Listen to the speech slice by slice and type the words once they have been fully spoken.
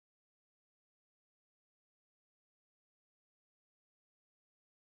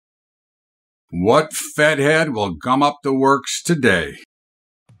What Fed head will gum up the works today?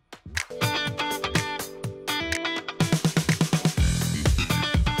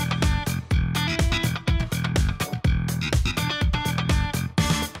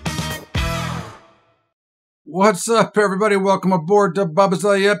 What's up, everybody? Welcome aboard to Bubba's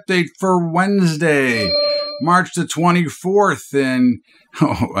Daily Update for Wednesday, March the 24th. And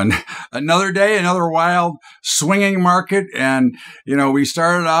another day, another wild swinging market. And, we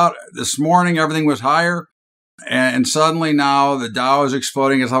started out this morning, everything was higher. And suddenly now the Dow is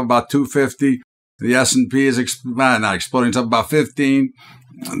exploding. It's up about 250. The S&P is not exploding. It's up about 15.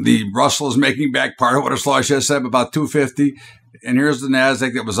 The Russell is making back part of what its loss just said, about 250. And here's the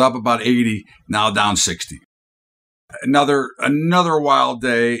NASDAQ that was up about 80, now down 60. Another wild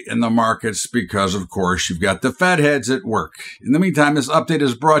day in the markets because, of course, you've got the Fed heads at work. In the meantime, this update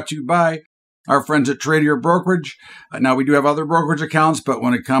is brought to you by our friends at Tradier Brokerage. Now, we do have other brokerage accounts, but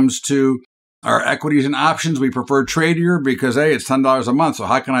when it comes to our equities and options, we prefer Tradier because, hey, it's $10 a month. So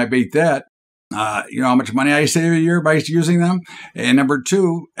how can I beat that? How much money I save a year by using them. And number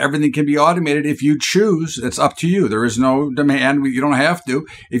two, everything can be automated if you choose. It's up to you. There is no demand. You don't have to.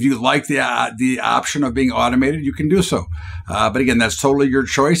 If you like the option of being automated, you can do so. But again, that's totally your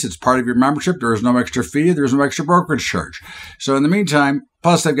choice. It's part of your membership. There is no extra fee. There's no extra brokerage charge. So in the meantime,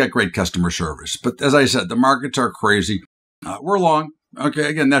 plus they've got great customer service. But as I said, the markets are crazy. We're long. Okay,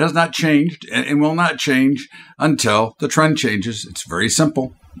 again, that has not changed and will not change until the trend changes. It's very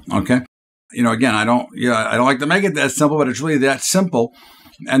simple. Okay. Again, I don't like to make it that simple, but it's really that simple.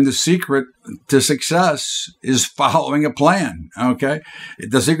 And the secret to success is following a plan. Okay.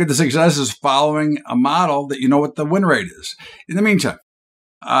 The secret to success is following a model that you know what the win rate is. In the meantime,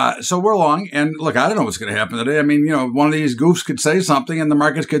 so we're long. And look, I don't know what's going to happen today. I mean, one of these goofs could say something and the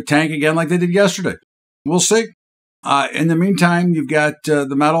markets could tank again like they did yesterday. We'll see. In the meantime, you've got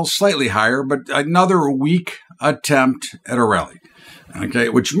the metals slightly higher, but another weak attempt at a rally. Okay,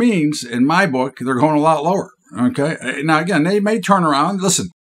 which means in my book, they're going a lot lower. Okay, now again, they may turn around. Listen,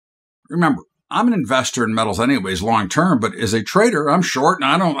 remember, I'm an investor in metals anyways, long term, but as a trader, I'm short,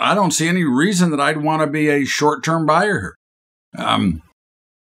 and I don't see any reason that I'd want to be a short term buyer here.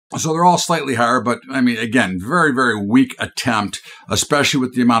 So they're all slightly higher, but I mean, again, very, very weak attempt, especially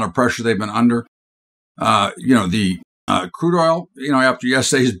with the amount of pressure they've been under. The crude oil, after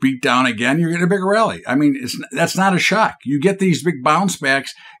yesterday's beat down again, you're getting a big rally. I mean, that's not a shock. You get these big bounce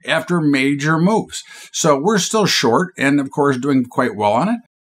backs after major moves. So we're still short and, of course, doing quite well on it.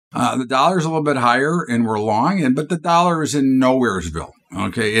 The dollar's a little bit higher and we're long, but the dollar is in nowheresville.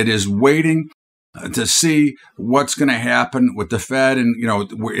 Okay, it is waiting to see what's going to happen with the Fed and,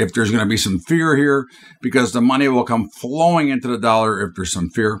 if there's going to be some fear here because the money will come flowing into the dollar if there's some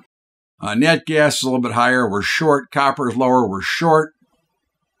fear. Net gas is a little bit higher. We're short. Copper is lower. We're short.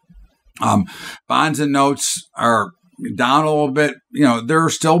 Bonds and notes are down a little bit. They're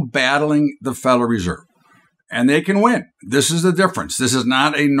still battling the Federal Reserve, and they can win. This is the difference. This is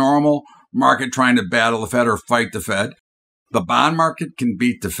not a normal market trying to battle the Fed or fight the Fed. The bond market can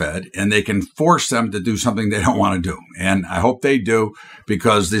beat the Fed, and they can force them to do something they don't want to do. And I hope they do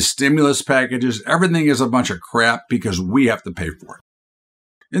because the stimulus packages, everything is a bunch of crap because we have to pay for it.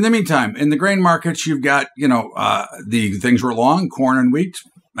 In the meantime, in the grain markets, you've got, the things we're long, corn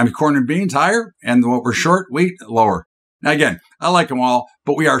and beans higher, and what we're short, wheat lower. Now, again, I like them all,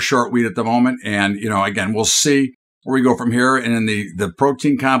 but we are short wheat at the moment. And, again, we'll see where we go from here. And in the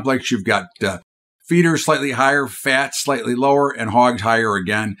protein complex, you've got feeders slightly higher, fat slightly lower, and hogs higher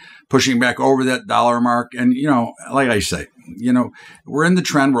again, pushing back over that dollar mark. And, like I say, we're in the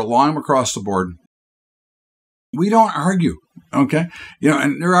trend. We're long across the board. We don't argue, okay?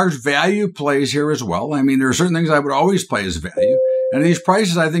 And there are value plays here as well. I mean, there are certain things I would always play as value. And these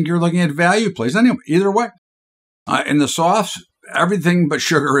prices, I think you're looking at value plays. Anyway, either way. In the softs, everything but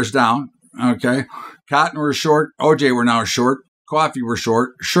sugar is down, okay? Cotton we're short. OJ we're now short. Coffee we're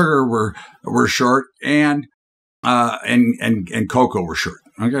short. Sugar we're short. And cocoa we're short.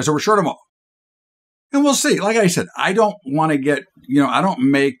 Okay, so we're short them all. And we'll see. Like I said, I don't want to get, I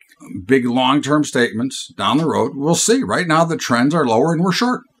don't make big long-term statements down the road. We'll see. Right now, the trends are lower and we're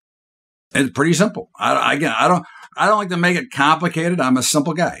short. It's pretty simple. I don't like to make it complicated. I'm a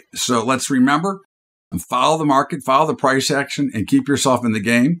simple guy. So let's remember and follow the market, follow the price action, and keep yourself in the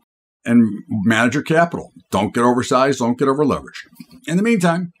game and manage your capital. Don't get oversized. Don't get over leveraged. In the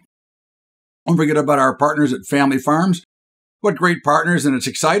meantime, don't forget about our partners at Family Farms. what great partners. And it's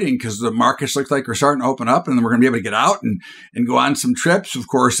exciting because the markets look like we're starting to open up, and then we're going to be able to get out and go on some trips. Of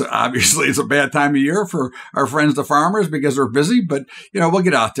course, obviously, it's a bad time of year for our friends, the farmers, because they're busy. But, we'll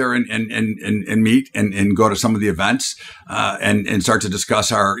get out there and meet and go to some of the events and start to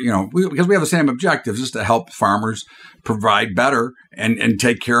discuss our, because we have the same objectives, just to help farmers provide better and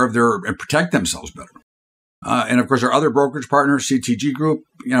take care of and protect themselves better. And of course, our other brokerage partners, CTG Group,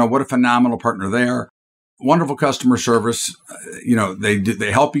 what a phenomenal partner they are. Wonderful customer service.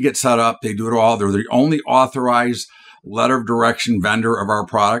 They help you get set up. They do it all. They're the only authorized letter of direction vendor of our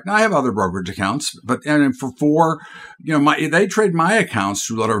product. Now, I have other brokerage accounts, but they trade my accounts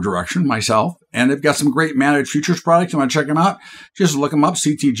through letter of direction myself, and they've got some great managed futures products. You want to check them out? Just look them up,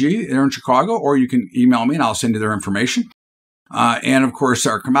 CTG. They're in Chicago, or you can email me and I'll send you their information. And of course,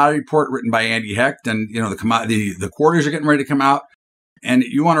 our commodity report written by Andy Hecht, and the quarters are getting ready to come out. And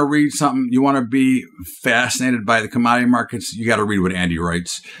you want to read something, you want to be fascinated by the commodity markets, you got to read what Andy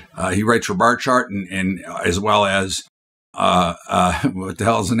writes. He writes for Bar Chart and as well as what the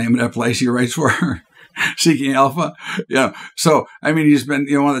hell is the name of that place he writes for? Seeking Alpha. So he's been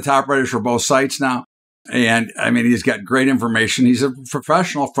one of the top writers for both sites now. And he's got great information. He's a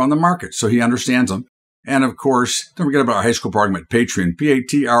professional from the market, so he understands them. And of course, don't forget about our high school program at Patreon,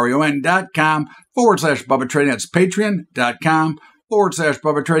 patreon.com/Bubba Trading. That's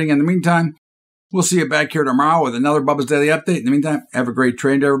patreon.com/Bubba Trading. In the meantime, we'll see you back here tomorrow with another Bubba's Daily Update. In the meantime, have a great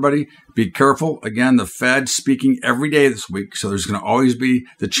trade, everybody. Be careful. Again, the Fed's speaking every day this week, so there's going to always be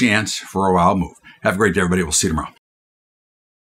the chance for a wild move. Have a great day, everybody. We'll see you tomorrow.